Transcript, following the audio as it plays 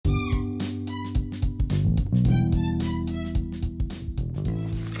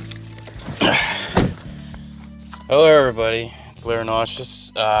Hello everybody, it's Larry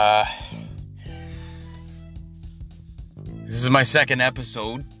Nauseous. This is my second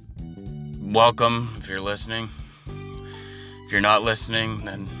episode. Welcome if you're listening. If you're not listening,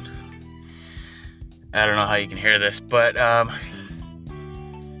 then I don't know how you can hear this, but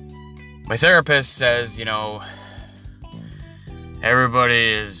my therapist says, everybody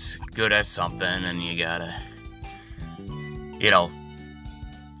is good at something and you gotta,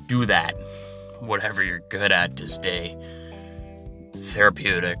 do that. Whatever you're good at to stay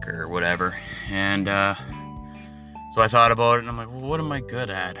therapeutic or whatever. And so I thought about it and I'm like, well, what am I good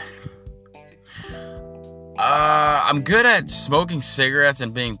at? I'm good at smoking cigarettes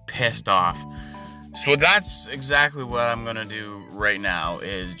and being pissed off. So that's exactly what I'm gonna do right now,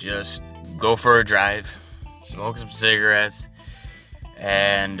 is just go for a drive, smoke some cigarettes,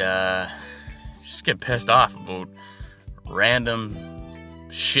 and just get pissed off about random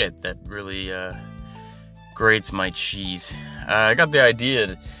shit that really grates my cheese. I got the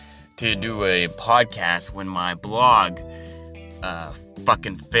idea to do a podcast when my blog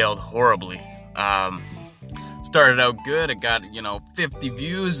fucking failed horribly. Started out good. I got 50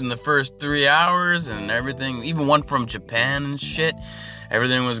 views in the first 3 hours and everything, even one from Japan and shit.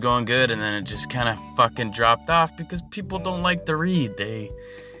 Everything was going good, and then it just kind of fucking dropped off because people don't like to read. They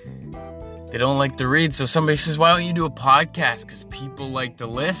don't like to read, so somebody says, why don't you do a podcast? Because people like to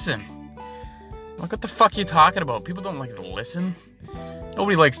listen. Like, what the fuck are you talking about? People don't like to listen.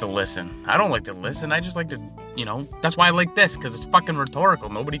 Nobody likes to listen. I don't like to listen. I just like to, that's why I like this, because it's fucking rhetorical.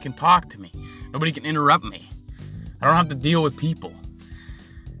 Nobody can talk to me. Nobody can interrupt me. I don't have to deal with people.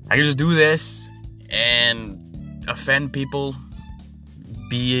 I can just do this and offend people,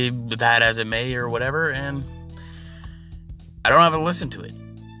 be that as it may or whatever, and I don't have to listen to it.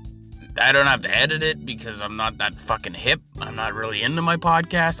 I don't have to edit it because I'm not that fucking hip. I'm not really into my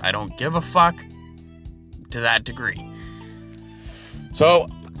podcast. I don't give a fuck to that degree. So,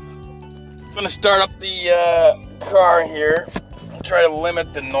 I'm going to start up the car here. I'll try to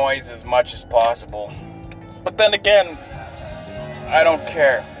limit the noise as much as possible. But then again, I don't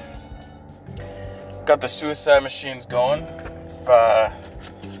care. Got the Suicide Machines going. If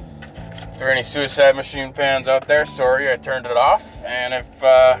there are any Suicide Machine fans out there, sorry, I turned it off. And if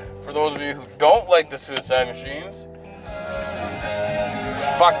for those of you who don't like the Suicide Machines,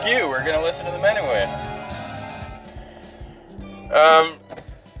 fuck you, we're gonna listen to them anyway.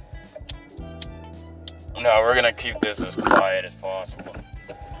 No, we're gonna keep this as quiet as possible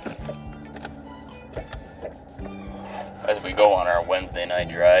as we go on our Wednesday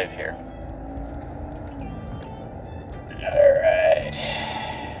night drive here. Alright.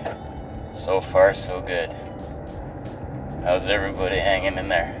 So far, so good. How's everybody hanging in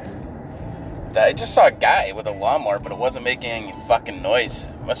there? I just saw a guy with a lawnmower, but it wasn't making any fucking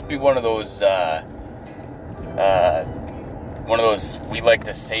noise. Must be one of those, we like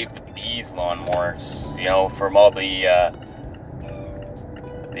to save the bees lawnmowers, from all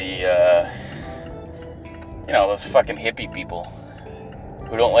those fucking hippie people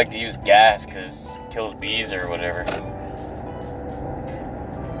who don't like to use gas because it kills bees or whatever.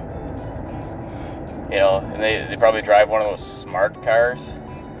 And they probably drive one of those smart cars.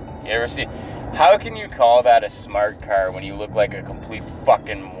 You ever see? How can you call that a smart car when you look like a complete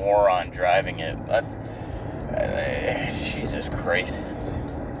fucking moron driving it? Jesus Christ.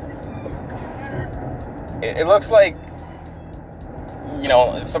 It looks like,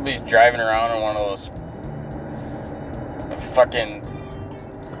 somebody's driving around in one of those fucking,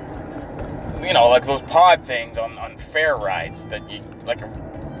 like those pod things on fair rides that you,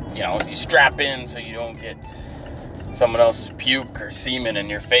 you strap in so you don't get someone else's puke or semen in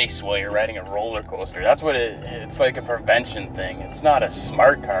your face while you're riding a roller coaster. That's what it's like, a prevention thing. It's not a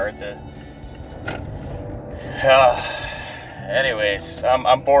smart car. It's a... anyways,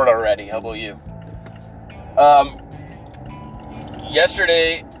 I'm bored already. How about you?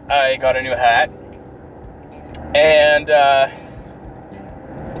 Yesterday I got a new hat, and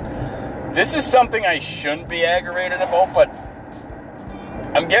this is something I shouldn't be aggravated about, but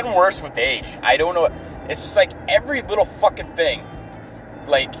I'm getting worse with age. I don't know. It's just like every little fucking thing.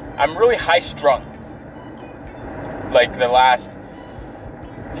 Like, I'm really high strung. Like the last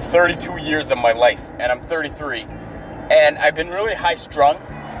 32 years of my life, and I'm 33. And I've been really high strung.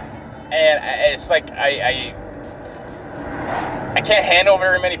 And it's like I can't handle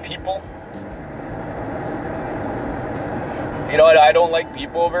very many people. I don't like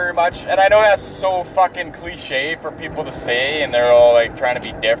people very much. And I know that's so fucking cliche for people to say, and they're all like trying to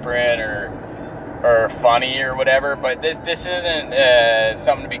be different or funny or whatever, but this isn't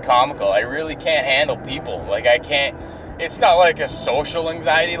something to be comical. I really can't handle people. Like, I can't, it's not like a social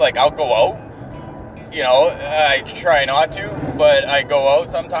anxiety. Like, I'll go out You know, I try not to, but I go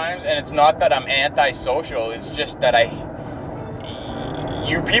out sometimes, and it's not that I'm antisocial. It's just that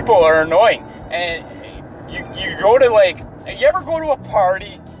you people are annoying, and you go to like, you ever go to a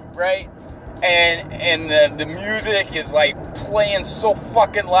party, right? And the music is like playing so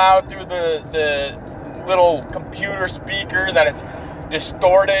fucking loud through the little computer speakers that it's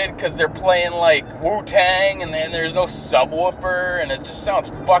distorted because they're playing like Wu-Tang, and then there's no subwoofer, and it just sounds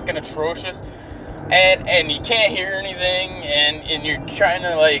fucking atrocious. And you can't hear anything, and you're trying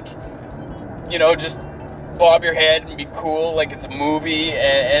to, like, you know, just bob your head and be cool like it's a movie,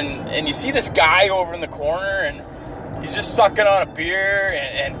 and you see this guy over in the corner, and he's just sucking on a beer,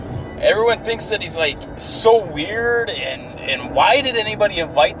 and everyone thinks that he's, like, so weird, and why did anybody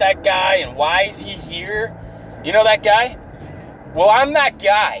invite that guy, and why is he here? You know that guy? Well, I'm that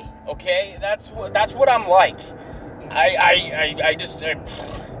guy, okay? That's what I'm like.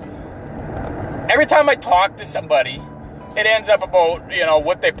 Every time I talk to somebody, it ends up about, you know,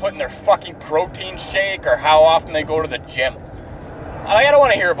 what they put in their fucking protein shake or how often they go to the gym. Like, I don't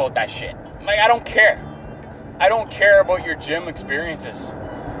want to hear about that shit. Like, I don't care. I don't care about your gym experiences.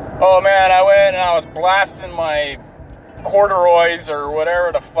 Oh, man, I went and I was blasting my corduroys or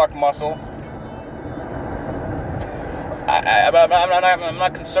whatever the fuck muscle. I'm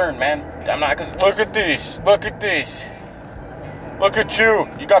not concerned, man. I'm not concerned. Look at these. Look at these. Look at you.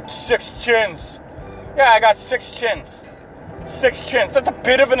 You got 6 chins. Yeah, I got 6 chins. 6 chins. That's a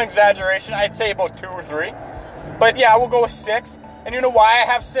bit of an exaggeration. I'd say about 2 or 3. But yeah, we'll go with 6. And you know why I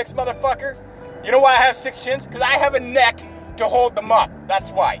have 6, motherfucker? You know why I have 6 chins? Because I have a neck to hold them up.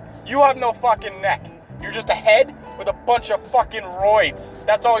 That's why. You have no fucking neck. You're just a head with a bunch of fucking roids.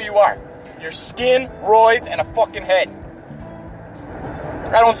 That's all you are. You're skin, roids, and a fucking head.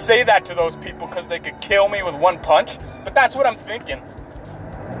 I don't say that to those people because they could kill me with one punch, but that's what I'm thinking.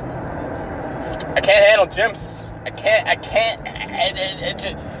 I can't handle gyms. I can't,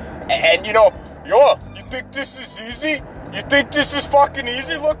 and you know, yo, you think this is easy? You think this is fucking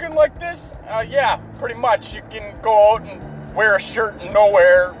easy looking like this? Yeah, pretty much. You can go out and wear a shirt and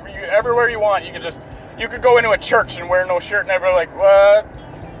nowhere, everywhere you want. You could go into a church and wear no shirt and everybody like, what?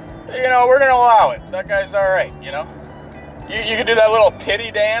 You know, we're gonna allow it. That guy's all right, you know? You could do that little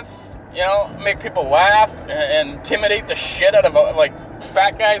titty dance, you know, make people laugh and intimidate the shit out of, like,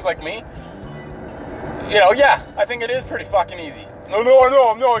 fat guys like me. You know, yeah, I think it is pretty fucking easy. No,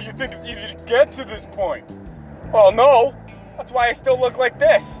 you think it's easy to get to this point? Well, no, that's why I still look like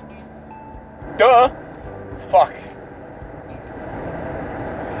this. Duh. Fuck.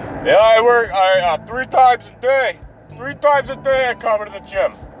 Yeah, I work 3 times a day. 3 times a day I come to the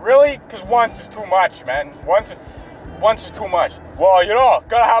gym. Really? Because once is too much, man. Once is too much. Well, you know,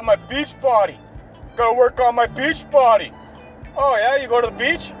 gotta have my beach body. Gotta work on my beach body. Oh, yeah? You go to the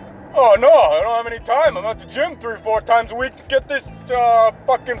beach? Oh, no, I don't have any time. I'm at the gym 3 or 4 times a week to get this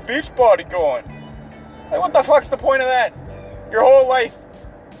fucking beach body going. Like, what the fuck's the point of that? Your whole life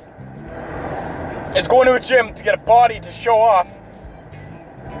is going to a gym to get a body to show off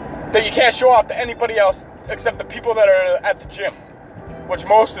that you can't show off to anybody else except the people that are at the gym, which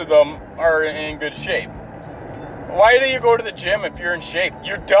most of them are in good shape. Why do you go to the gym if you're in shape?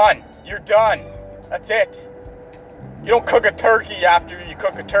 You're done. You're done. That's it. You don't cook a turkey after you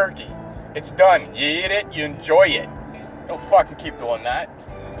cook a turkey. It's done. You eat it, you enjoy it. You don't fucking keep doing that.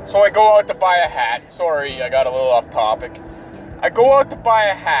 So I go out to buy a hat. Sorry, I got a little off topic. I go out to buy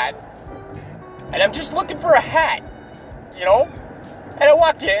a hat, and I'm just looking for a hat, you know? And I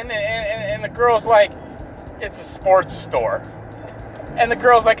walk in, and the girl's like, it's a sports store. And the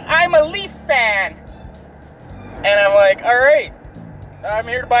girl's like, I'm a Leaf fan. And I'm like, all right, I'm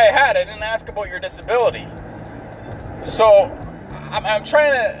here to buy a hat. I didn't ask about your disability. So I'm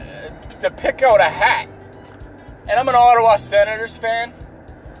trying to pick out a hat. And I'm an Ottawa Senators fan.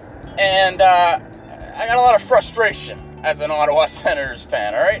 And I got a lot of frustration as an Ottawa Senators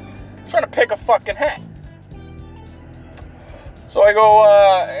fan, all right? I'm trying to pick a fucking hat. So I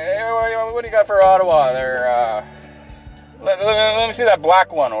go, what do you got for Ottawa there? Let me see that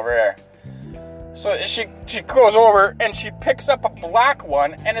black one over there. So she goes over and she picks up a black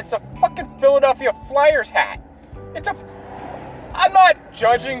one, and it's a fucking Philadelphia Flyers hat. I'm not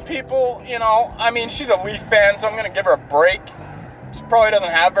judging people, you know. I mean, she's a Leaf fan, so I'm going to give her a break. She probably doesn't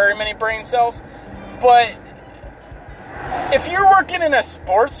have very many brain cells. But if you're working in a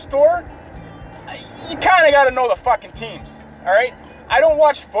sports store, you kind of got to know the fucking teams, all right? I don't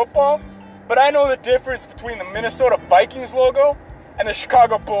watch football, but I know the difference between the Minnesota Vikings logo and the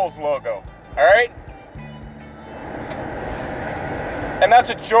Chicago Bulls logo. All right? And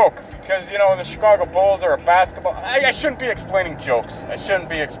that's a joke, because, you know, the Chicago Bulls are a basketball... I shouldn't be explaining jokes. I shouldn't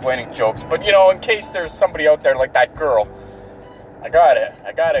be explaining jokes. But, you know, in case there's somebody out there like that girl, I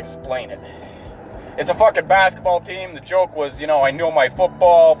gotta explain it. It's a fucking basketball team. The joke was, you know, I know my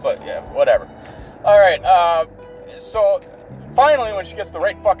football, but yeah, whatever. All right, so finally, when she gets the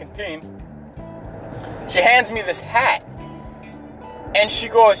right fucking team, she hands me this hat. And she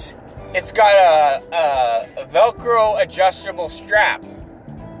goes... It's got a Velcro adjustable strap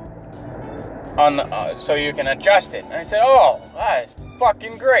on the so you can adjust it. And I said, "Oh, that is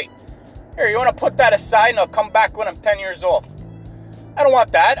fucking great. Here, you want to put that aside, and I'll come back when I'm 10 years old." I don't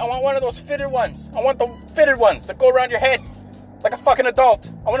want that. I want one of those fitted ones. I want the fitted ones that go around your head like a fucking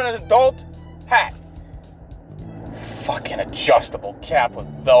adult. I want an adult hat. Fucking adjustable cap with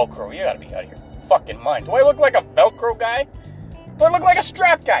Velcro. You gotta be out of your fucking mind. Do I look like a Velcro guy? Do I look like a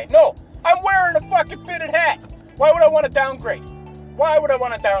strap guy? No, I'm wearing a fucking fitted hat. Why would I want to downgrade? Why would I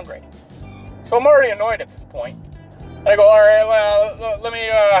want to downgrade? So I'm already annoyed at this point. And I go, all right, well, let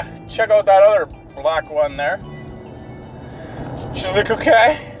me check out that other black one there. She's like,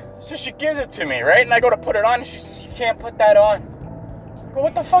 okay. So she gives it to me, right? And I go to put it on, and she says, you can't put that on. I go,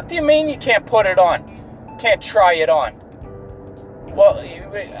 what the fuck do you mean you can't put it on? Can't try it on. Well,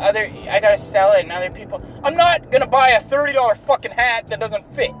 I gotta sell it, and other people... I'm not gonna buy a $30 fucking hat that doesn't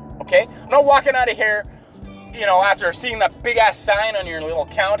fit, okay? I'm not walking out of here, you know, after seeing that big-ass sign on your little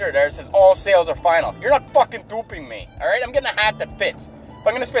counter there that says all sales are final. You're not fucking duping me, all right? I'm getting a hat that fits. If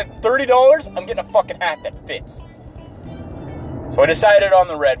I'm gonna spend $30, I'm getting a fucking hat that fits. So I decided on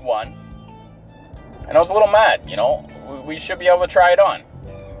the red one, and I was a little mad, you know? We should be able to try it on.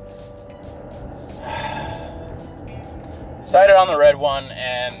 Decided on the red one,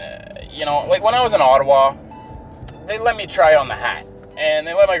 and, you know, like when I was in Ottawa, they let me try on the hat. And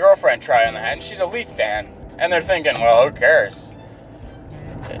they let my girlfriend try on the hat, and she's a Leaf fan. And they're thinking, well, who cares?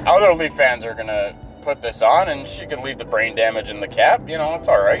 Other Leaf fans are going to put this on, and she could leave the brain damage in the cap. You know, it's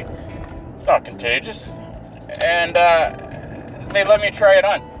all right. It's not contagious. And they let me try it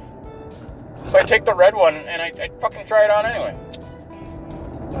on. So I take the red one, and I fucking try it on anyway.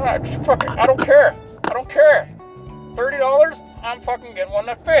 I don't care. I don't care. $30, I'm fucking getting one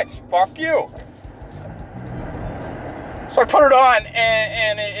that fits. Fuck you. So I put it on,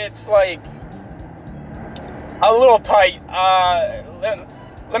 and it's like a little tight.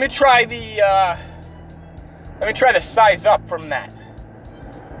 Let me try the size up from that.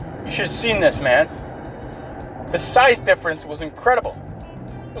 You should have seen this, man. The size difference was incredible.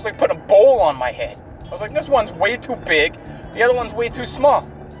 It was like putting a bowl on my head. I was like, this one's way too big. The other one's way too small.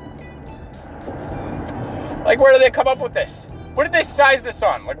 Like, where did they come up with this? What did they size this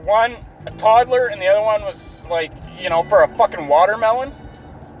on? Like, one, a toddler, and the other one was, like, you know, for a fucking watermelon?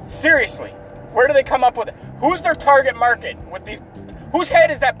 Seriously, where do they come up with it? Who's their target market with these? Whose head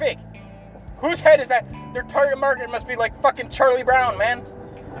is that big? Whose head is that? Their target market must be like fucking Charlie Brown, man.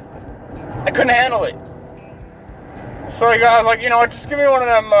 I couldn't handle it. So I was like, you know what, just give me one of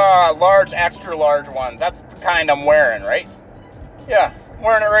them large, extra large ones. That's the kind I'm wearing, right? Yeah.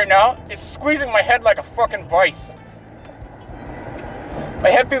 Wearing it right now. It's squeezing my head like a fucking vice.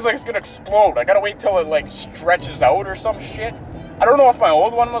 My head feels like it's gonna explode. I gotta wait till it like stretches out or some shit. I don't know if my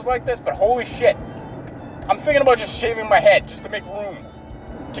old one was like this, but holy shit. I'm thinking about just shaving my head just to make room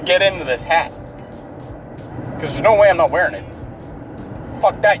to get into this hat. Because there's no way I'm not wearing it.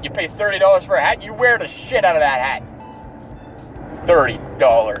 Fuck that, you pay $30 for a hat, you wear the shit out of that hat.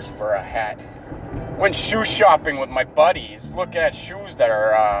 $30 for a hat. Went shoe shopping with my buddies, looking at shoes that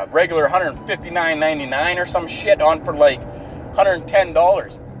are regular $159.99 or some shit on for like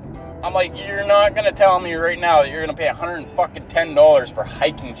 $110. I'm like, you're not gonna tell me right now that you're gonna pay $110 for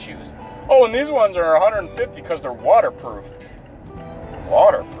hiking shoes. Oh, and these ones are $150 because they're waterproof.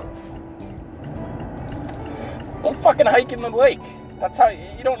 Waterproof. Don't fucking hike in the lake. That's how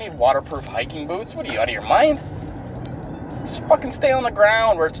you don't need waterproof hiking boots. What are you, out of your mind? Just fucking stay on the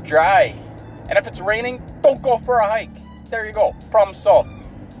ground where it's dry. And if it's raining, don't go for a hike. There you go. Problem solved.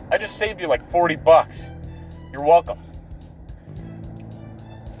 I just saved you like $40. You're welcome.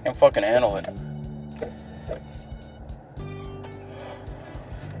 Can't fucking handle it.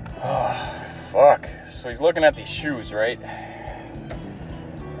 Oh, fuck. So he's looking at these shoes, right?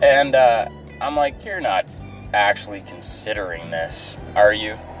 And I'm like, you're not actually considering this, are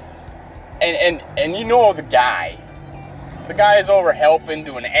you? And you know the guy. The guy is over helping,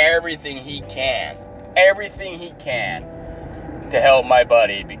 doing everything he can to help my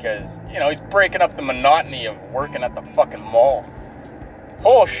buddy because, you know, he's breaking up the monotony of working at the fucking mall.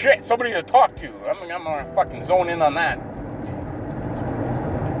 Oh shit, somebody to talk to. I'm gonna fucking zone in on that.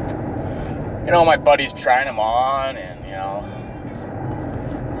 You know, my buddy's trying him on, and, you know,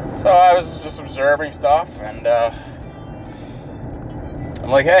 So I was just observing stuff, and I'm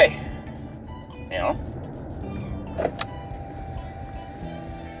like, hey, you know,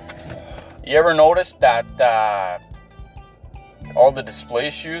 you ever notice that all the display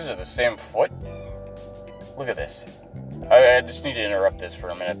shoes are the same foot? Look at this. I just need to interrupt this for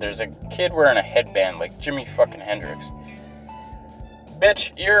a minute. There's a kid wearing a headband like Jimi fucking Hendrix.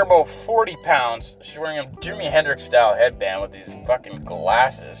 Bitch, you're about 40 pounds. She's wearing a Jimi Hendrix style headband with these fucking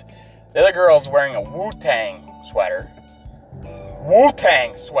glasses. The other girl's wearing a Wu-Tang sweater.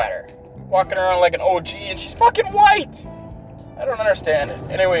 Wu-Tang sweater. Walking around like an OG, and she's fucking white. I don't understand it.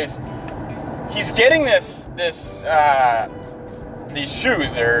 Anyways, he's getting these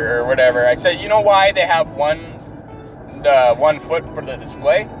shoes or whatever. I said, you know why they have one foot for the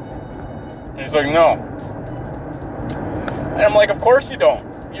display? And he's like, no. And I'm like, of course you don't.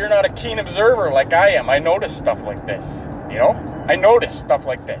 You're not a keen observer like I am. I notice stuff like this, you know? I notice stuff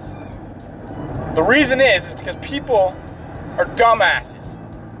like this. The reason is because people are dumbasses.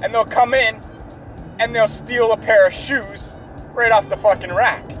 And they'll come in and they'll steal a pair of shoes right off the fucking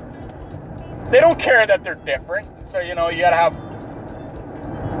rack. They don't care that they're different. So, you know, you gotta have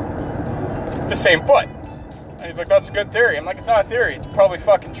the same foot. And he's like, that's a good theory. I'm like, it's not a theory. It's probably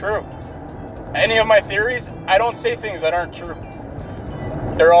fucking true. Any of my theories, I don't say things that aren't true.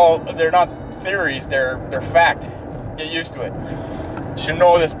 They're not theories, they're fact. Get used to it. You should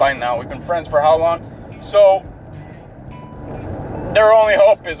know this by now. We've been friends for how long? So, their only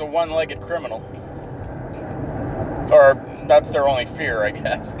hope is a one-legged criminal. Or, that's their only fear, I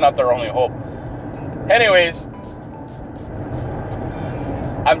guess. Not their only hope. Anyways,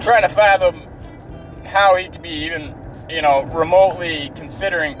 I'm trying to fathom how he could be even, you know, remotely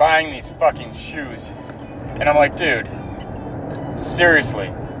considering buying these fucking shoes. And I'm like, dude,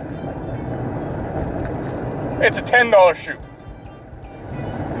 seriously. It's a $10 shoe.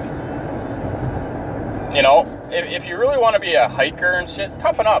 You know, if you really want to be a hiker and shit,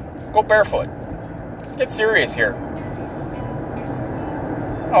 toughen up. Go barefoot. Get serious here.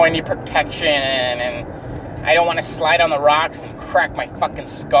 Oh, I need protection and I don't want to slide on the rocks and crack my fucking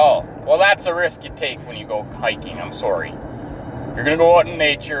skull. Well, that's a risk you take when you go hiking, I'm sorry. You're gonna go out in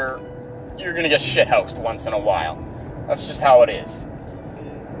nature, you're gonna get shithoused once in a while. That's just how it is.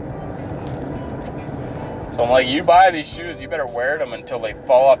 So I'm like, you buy these shoes, you better wear them until they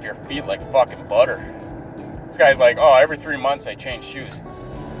fall off your feet like fucking butter. This guy's like, oh, every 3 months I change shoes.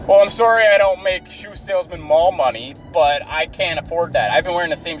 Well, I'm sorry I don't make shoe salesman mall money, but I can't afford that. I've been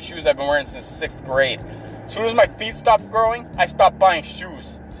wearing the same shoes I've been wearing since 6th grade. As soon as my feet stopped growing, I stopped buying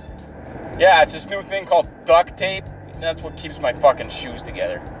shoes. Yeah, it's this new thing called duct tape. That's what keeps my fucking shoes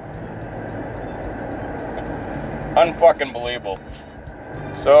together. Unfucking believable.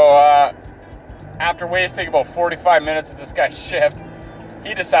 So, after wasting about 45 minutes of this guy's shift,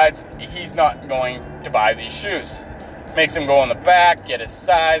 he decides he's not going to buy these shoes. Makes him go in the back, get his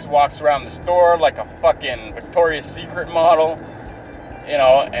size, walks around the store like a fucking Victoria's Secret model. You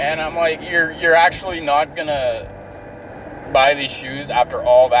know, and I'm like, you're actually not gonna buy these shoes after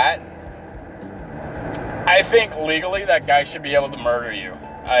all that? I think legally that guy should be able to murder you.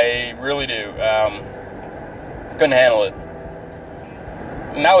 I really do. Couldn't handle it.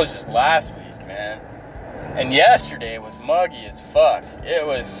 And that was just last week, man. And yesterday was muggy as fuck. It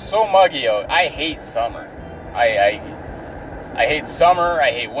was so muggy out. I hate summer. I hate summer,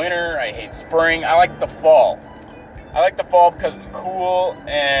 I hate winter, I hate spring. I like the fall. I like the fall because it's cool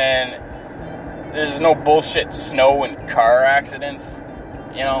and there's no bullshit snow and car accidents.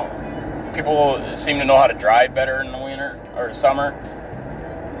 You know, people seem to know how to drive better in the winter or summer.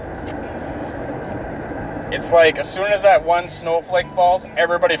 It's like as soon as that one snowflake falls,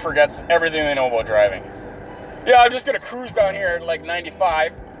 everybody forgets everything they know about driving. Yeah, I'm just gonna cruise down here at like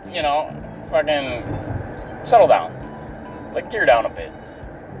 95, you know, fucking settle down. Like, gear down a bit.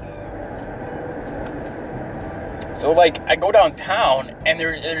 So, like, I go downtown, and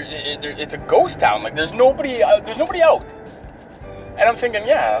it's a ghost town. Like, there's nobody out. And I'm thinking,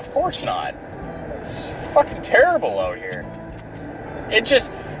 yeah, of course not. It's fucking terrible out here. It just,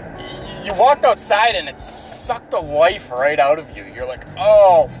 you walked outside, and it sucked the life right out of you. You're like,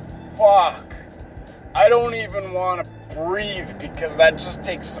 oh, fuck. I don't even want to breathe because that just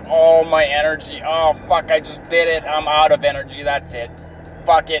takes all my energy. Oh, fuck, I just did it. I'm out of energy. That's it.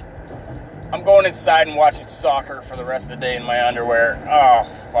 Fuck it. I'm going inside and watching soccer for the rest of the day in my underwear. Oh,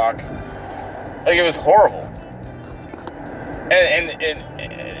 fuck. Like, it was horrible.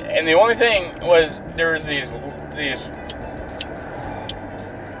 And the only thing was there was these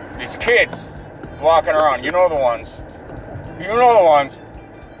kids walking around. You know the ones.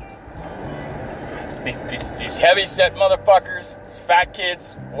 These heavy-set motherfuckers, these fat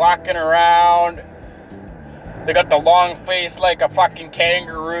kids walking around. They got the long face like a fucking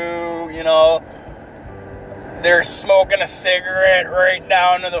kangaroo, you know. They're smoking a cigarette right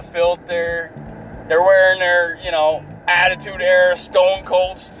down to the filter. They're wearing their, you know, Attitude Era, Stone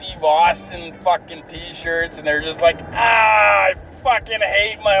Cold Steve Austin fucking t-shirts, and they're just like, I fucking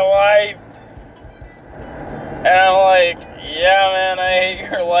hate my life. And I'm like, yeah, man, I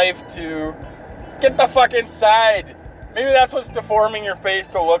hate your life too. Get the fuck inside. Maybe that's what's deforming your face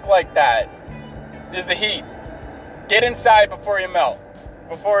to look like that, is the heat. Get inside before you melt.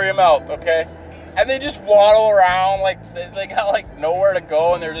 Before you melt, okay? And they just waddle around like they got like nowhere to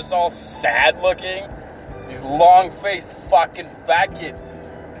go, and they're just all sad looking. These long-faced fucking fat kids.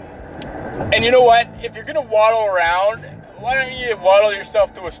 And you know what? If you're gonna waddle around, why don't you waddle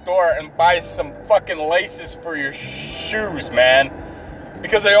yourself to a store and buy some fucking laces for your shoes, man?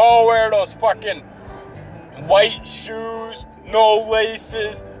 Because they all wear those fucking white shoes, no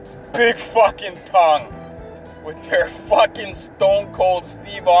laces, big fucking tongue. With their fucking Stone Cold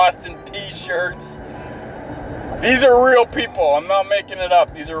Steve Austin t-shirts. These are real people. I'm not making it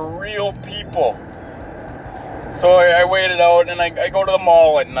up. These are real people. So I waited out, and I go to the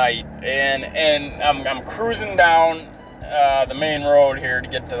mall at night, and I'm cruising down the main road here to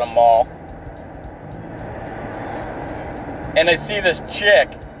get to the mall. And I see this chick,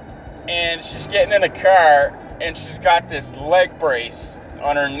 and she's getting in a car, and she's got this leg brace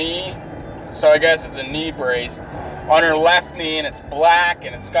on her knee. So I guess it's a knee brace on her left knee, and it's black,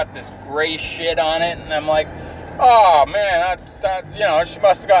 and it's got this gray shit on it. And I'm like, oh man, you know, she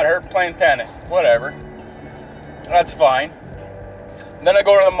must have got hurt playing tennis. Whatever. That's fine. Then I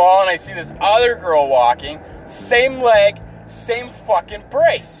go to the mall, and I see this other girl walking, same leg, same fucking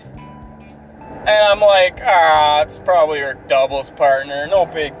brace. And I'm like, it's probably her doubles partner. No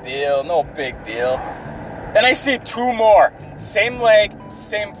big deal, no big deal. Then I see two more, same leg,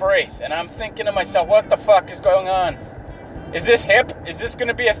 same brace, and I'm thinking to myself, what the fuck is going on? Is this hip? Is this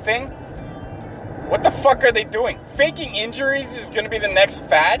gonna be a thing? What the fuck are they doing? Faking injuries is gonna be the next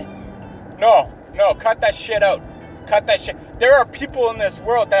fad? No, cut that shit out. Cut that shit. There are people in this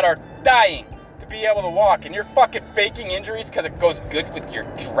world that are dying to be able to walk, and you're fucking faking injuries because it goes good with your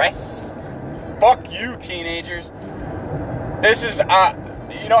dress? Fuck you, teenagers. This is,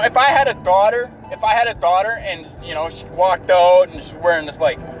 you know, if I had a daughter and, you know, she walked out and she's wearing this,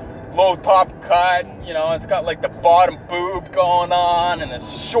 like, low top cut, you know, it's got, like, the bottom boob going on and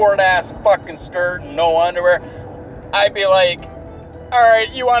this short-ass fucking skirt and no underwear, I'd be like, all right,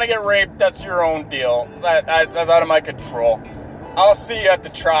 you want to get raped, that's your own deal. That's out of my control. I'll see you at the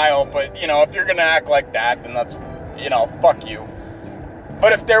trial, but, you know, if you're going to act like that, then that's, you know, fuck you.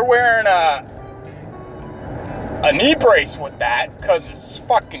 But if they're wearing a knee brace with that, because it's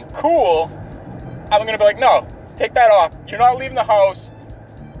fucking cool, I'm going to be like, no, take that off. You're not leaving the house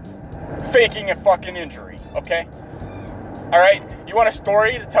faking a fucking injury, okay? All right? You want a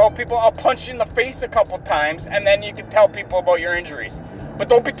story to tell people? I'll punch you in the face a couple times, and then you can tell people about your injuries. But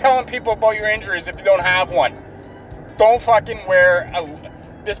don't be telling people about your injuries if you don't have one. Don't fucking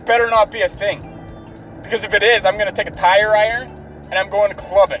this better not be a thing. Because if it is, I'm going to take a tire iron, and I'm going to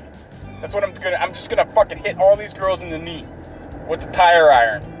clubbing. That's what I'm just going to fucking hit all these girls in the knee with the tire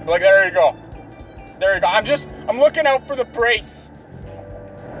iron. Like, there you go. There you go. I'm looking out for the brace.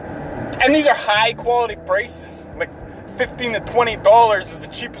 And these are high quality braces. Like $15 to $20 is the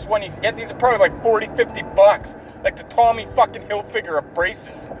cheapest one you can get. These are probably like $40, $50. Like the Tommy fucking Hilfiger of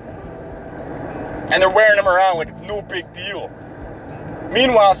braces. And they're wearing them around like it's no big deal.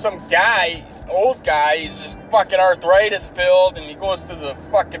 Meanwhile, some guy, old guy, is just fucking arthritis filled, and he goes to the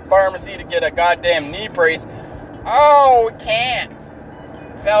fucking pharmacy to get a goddamn knee brace. Oh, we can't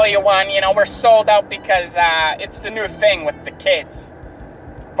sell you one, you know, we're sold out because it's the new thing with the kids.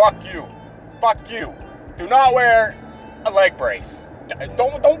 Fuck you. Fuck you. Do not wear a leg brace.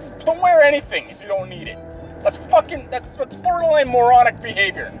 Don't wear anything if you don't need it. That's borderline moronic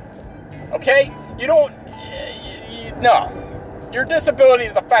behavior. Okay? You don't, no. Your disability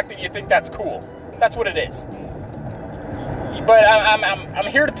is the fact that you think that's cool. That's what it is. But I'm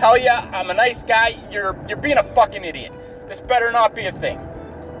here to tell you, I'm a nice guy. You're being a fucking idiot. This better not be a thing.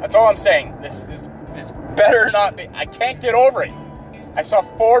 That's all I'm saying. This better not be. I can't get over it. I saw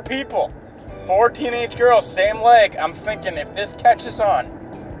 4 people, 4 teenage girls, same leg. I'm thinking, if this catches on,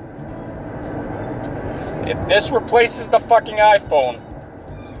 if this replaces the fucking iPhone,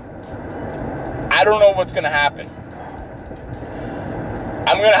 I don't know what's gonna happen.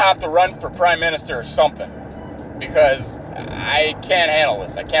 I'm gonna have to run for prime minister or something, because I can't handle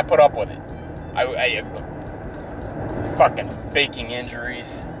this. I can't put up with it. I fucking faking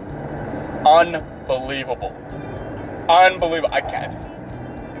injuries. Unbelievable. unbelievable. Unbelievable. I can't.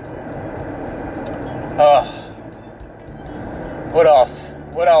 Ugh. What else?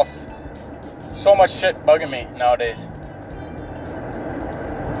 What else? So much shit bugging me nowadays.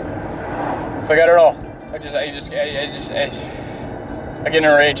 It's like, I don't know. I get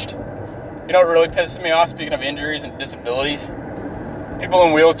enraged. You know what really pisses me off, speaking of injuries and disabilities? People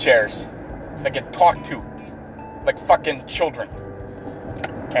in wheelchairs that get talked to like fucking children.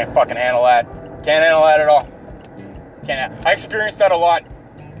 Can't fucking handle that. Can't handle that at all. I experienced that a lot.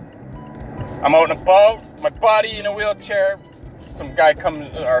 I'm out and about, my buddy in a wheelchair. Some guy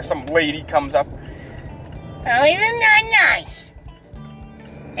comes, or some lady comes up. Oh, isn't that nice?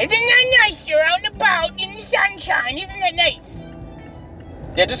 Isn't that nice? You're out and about in the sunshine. Isn't that nice?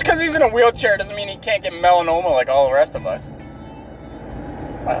 Yeah, just because he's in a wheelchair doesn't mean he can't get melanoma like all the rest of us.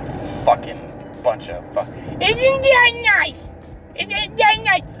 What a fucking bunch of fuck. Isn't that nice? Isn't that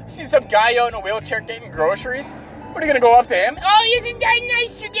nice? See some guy out in a wheelchair getting groceries? What, are you gonna go up to him? Oh, isn't that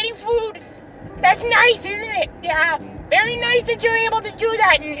nice? You're getting food. That's nice, isn't it? Yeah. Very nice that you're able to do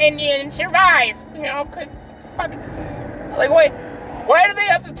that and survive. You know, cause fuck. Like, wait, why do they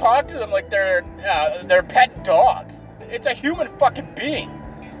have to talk to them like they're their pet dog? It's a human fucking being.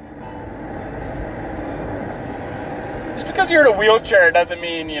 Just because you're in a wheelchair doesn't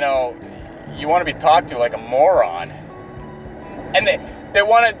mean, you know, you want to be talked to like a moron. And they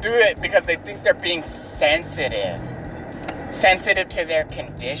want to do it because they think they're being sensitive. Sensitive to their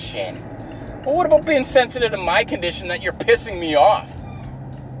condition. Well, what about being sensitive to my condition that you're pissing me off?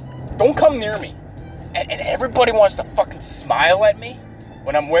 Don't come near me. And everybody wants to fucking smile at me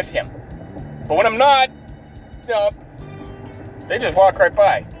when I'm with him. But when I'm not, you know, they just walk right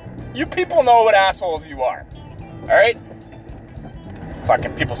by. You people know what assholes you are. Alright?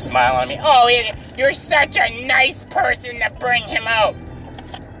 Fucking people smile at me. Oh, you're such a nice person to bring him out.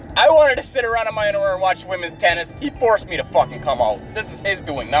 I wanted to sit around in my underwear and watch women's tennis. He forced me to fucking come out. This is his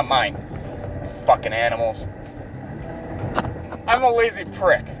doing, not mine. Fucking animals. I'm a lazy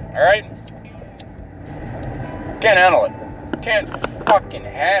prick, alright? Can't handle it. Can't fucking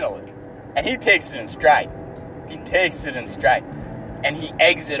handle it. And he takes it in stride. He takes it in stride. And he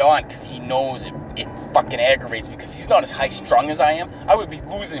eggs it on because he knows it fucking aggravates me because he's not as high strung as I am. I would be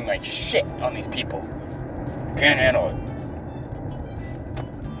losing my shit on these people. Can't handle it.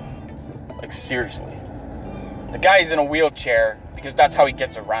 Like, seriously. The guy's in a wheelchair because that's how he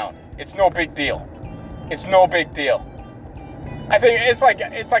gets around. It's no big deal. It's no big deal. I think it's like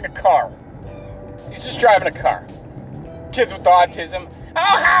a car. He's just driving a car. Kids with autism. Oh,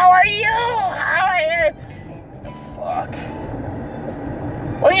 how are you? How are you? Fuck.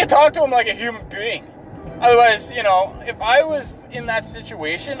 Why don't you talk to him like a human being? Otherwise, you know, if I was in that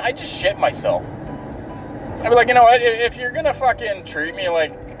situation, I'd just shit myself. I'd be like, you know what, if you're gonna fucking treat me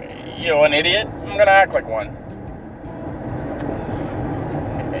like, you know, an idiot, I'm gonna act like one.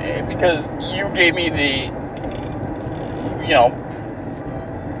 Because you gave me the, you know,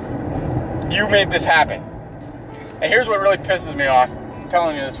 you made this happen. And here's what really pisses me off. I'm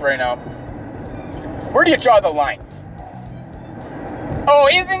telling you this right now. Where do you draw the line? Oh,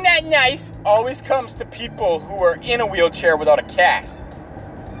 isn't that nice? Always comes to people who are in a wheelchair without a cast.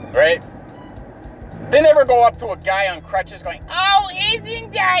 Right? They never go up to a guy on crutches going, oh,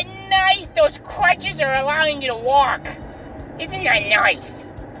 isn't that nice? Those crutches are allowing you to walk. Isn't that nice?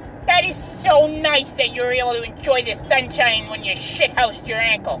 That is so nice that you're able to enjoy the sunshine when you shithoused your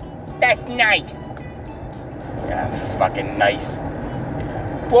ankle. That's nice. Yeah, fucking nice.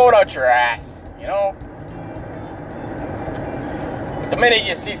 Blow it out your ass, you know? But the minute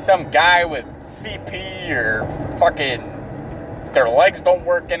you see some guy with CP or fucking their legs don't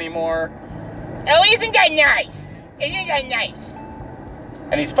work anymore. Oh, isn't that nice? Isn't that nice?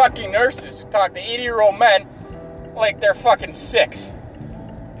 And these fucking nurses who talk to 80-year-old men like they're fucking 6.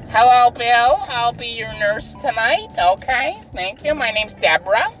 Hello, Bill. I'll be your nurse tonight. Okay, thank you. My name's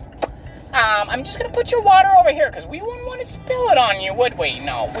Deborah. I'm just gonna put your water over here because we wouldn't want to spill it on you, would we?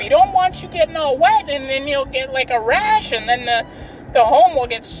 No, we don't want you getting all wet and then you'll get like a rash and then the home will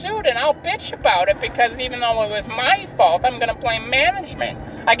get sued and I'll bitch about it because even though it was my fault, I'm gonna blame management.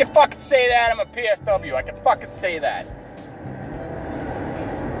 I can fucking say that. I'm a PSW. I can fucking say that.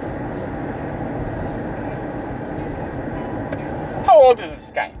 How old is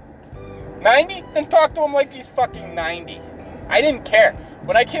this guy? 90? Then talk to him like he's fucking 90. I didn't care.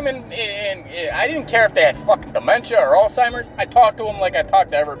 When I came in, I didn't care if they had fucking dementia or Alzheimer's. I talked to them like I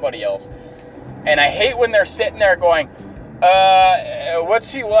talked to everybody else. And I hate when they're sitting there going,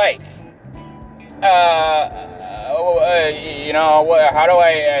 what's he like? You know, how do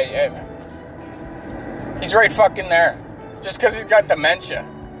I... He's right fucking there. Just because he's got dementia.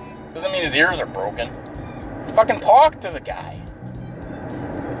 Doesn't mean his ears are broken. Fucking talk to the guy.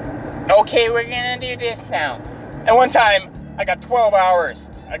 Okay, we're gonna do this now. And one time, I got 12 hours.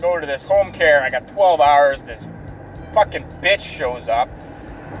 I go to this home care. I got 12 hours. This fucking bitch shows up.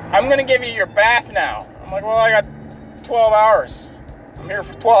 I'm gonna give you your bath now. I'm like, well, I got 12 hours. I'm here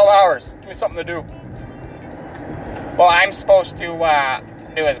for 12 hours. Give me something to do. Well, I'm supposed to do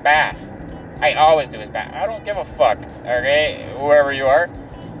his bath. I always do his bath. I don't give a fuck, okay? Whoever you are.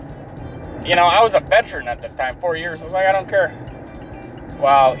 You know, I was a veteran at the time, 4 years. I was like, I don't care.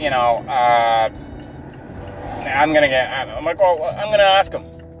 Well, you know, I'm like, well, I'm gonna ask him.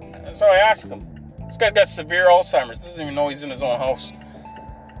 So I asked him. This guy's got severe Alzheimer's. Doesn't even know he's in his own house.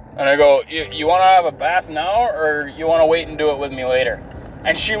 And I go, you want to have a bath now, or you want to wait and do it with me later?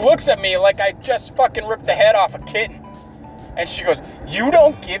 And she looks at me like I just fucking ripped the head off a kitten. And she goes, you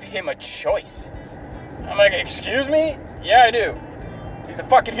don't give him a choice. I'm like, excuse me? Yeah, I do. He's a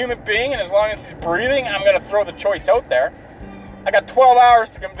fucking human being, and as long as he's breathing, I'm going to throw the choice out there. I got 12 hours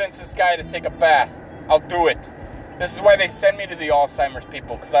to convince this guy to take a bath. I'll do it. This is why they send me to the Alzheimer's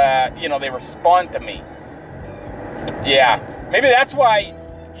people, because, you know, they respond to me. Yeah. Maybe that's why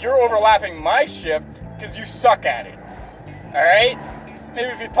you're overlapping my shift, because you suck at it. Alright?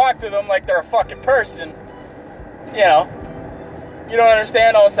 Maybe if you talk to them like they're a fucking person, you know, you don't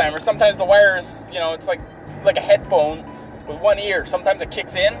understand Alzheimer's. Sometimes the wires, you know, it's like a headphone with one ear. Sometimes it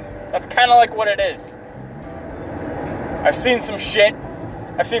kicks in. That's kind of like what it is. I've seen some shit.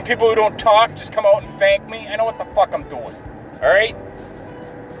 I've seen people who don't talk just come out and thank me. I know what the fuck I'm doing. Alright?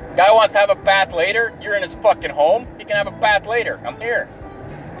 Guy wants to have a bath later. You're in his fucking home. He can have a bath later. I'm here.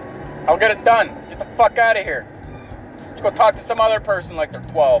 I'll get it done. Get the fuck out of here. Let's go talk to some other person like they're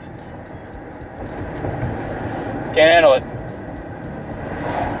 12. Can't handle it.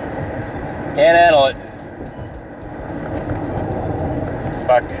 Can't handle it.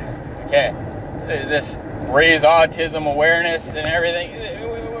 Fuck. I can't. This raise autism awareness and everything.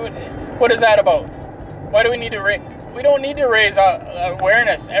 What is that about? Why do we need to raise? We don't need to raise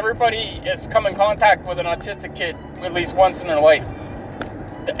awareness. Everybody has come in contact with an autistic kid at least once in their life.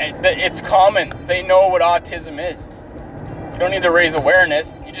 It's common. They know what autism is. You don't need to raise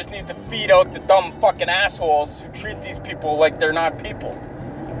awareness. You just need to feed out the dumb fucking assholes who treat these people like they're not people.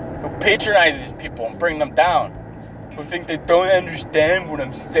 Who patronize these people and bring them down. Who think they don't understand what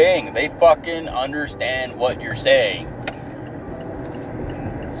I'm saying. They fucking understand what you're saying.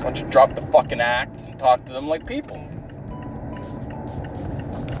 So why don't you drop the fucking act and talk to them like people?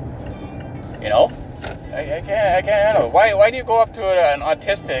 You know? I can't handle it. Why do you go up to an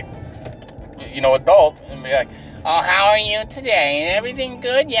autistic, you know, adult and be like, oh, how are you today? Everything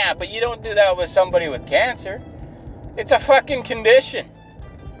good? Yeah, but you don't do that with somebody with cancer. It's a fucking condition.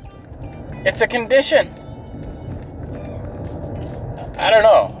 It's a condition. I don't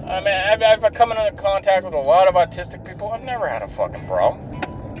know. I mean, I've come into contact with a lot of autistic people. I've never had a fucking problem.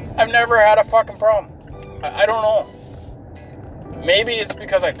 I don't know. Maybe it's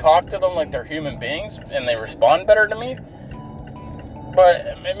because I talk to them like they're human beings and they respond better to me.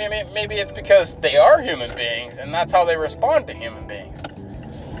 But maybe it's because they are human beings and that's how they respond to human beings.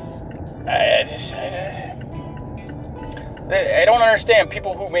 I don't understand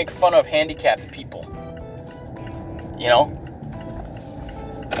people who make fun of handicapped people. You know?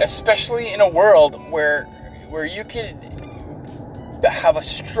 Especially in a world where you could have a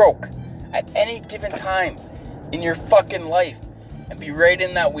stroke at any given time in your fucking life and be right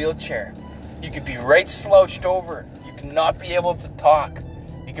in that wheelchair. You could be right slouched over. You could not be able to talk.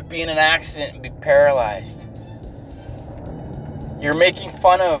 You could be in an accident and be paralyzed. You're making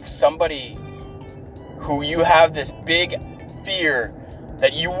fun of somebody who you have this big fear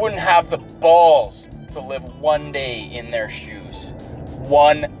that you wouldn't have the balls to live one day in their shoes.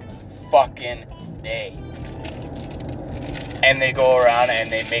 One fucking day. And they go around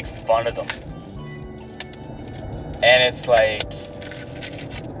and they make fun of them. And it's like,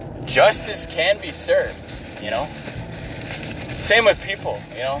 justice can be served, you know? Same with people,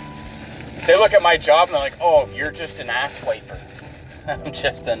 you know? They look at my job and they're like, oh, you're just an ass wiper. I'm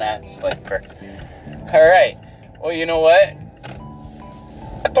just an ass wiper. Alright, well, you know what?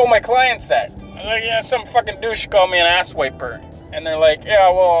 I told my clients that. I was like, yeah, some fucking douche called me an ass wiper. And they're like, yeah,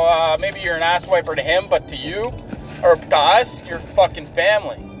 well, maybe you're an ass wiper to him, but to you, or to us, you're fucking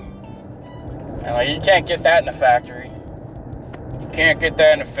family. And like, you can't get that in a factory. You can't get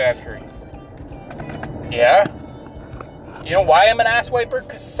that in a factory. Yeah? You know why I'm an ass wiper?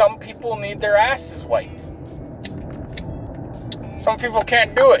 Because some people need their asses wiped. Some people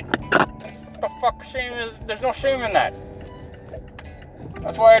can't do it. What the fuck shame is? There's no shame in that.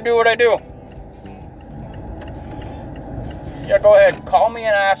 That's why I do what I do. Yeah, go ahead. Call me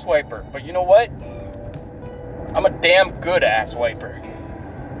an ass wiper. But you know what? I'm a damn good ass wiper.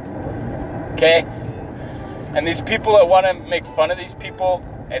 Okay? And these people that want to make fun of these people,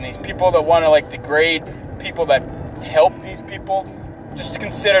 and these people that want to like degrade people that help these people, just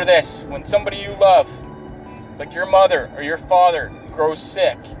consider this. When somebody you love, like your mother or your father, grows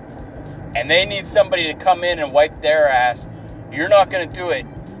sick, and they need somebody to come in and wipe their ass, you're not going to do it.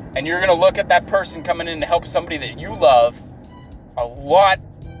 And you're going to look at that person coming in to help somebody that you love a lot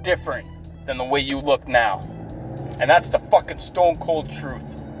different than the way you look now. And that's the fucking stone cold truth.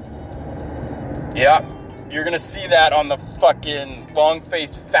 Yeah, you're going to see that on the fucking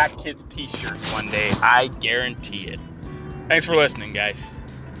long-faced fat kids t-shirts one day. I guarantee it. Thanks for listening, guys.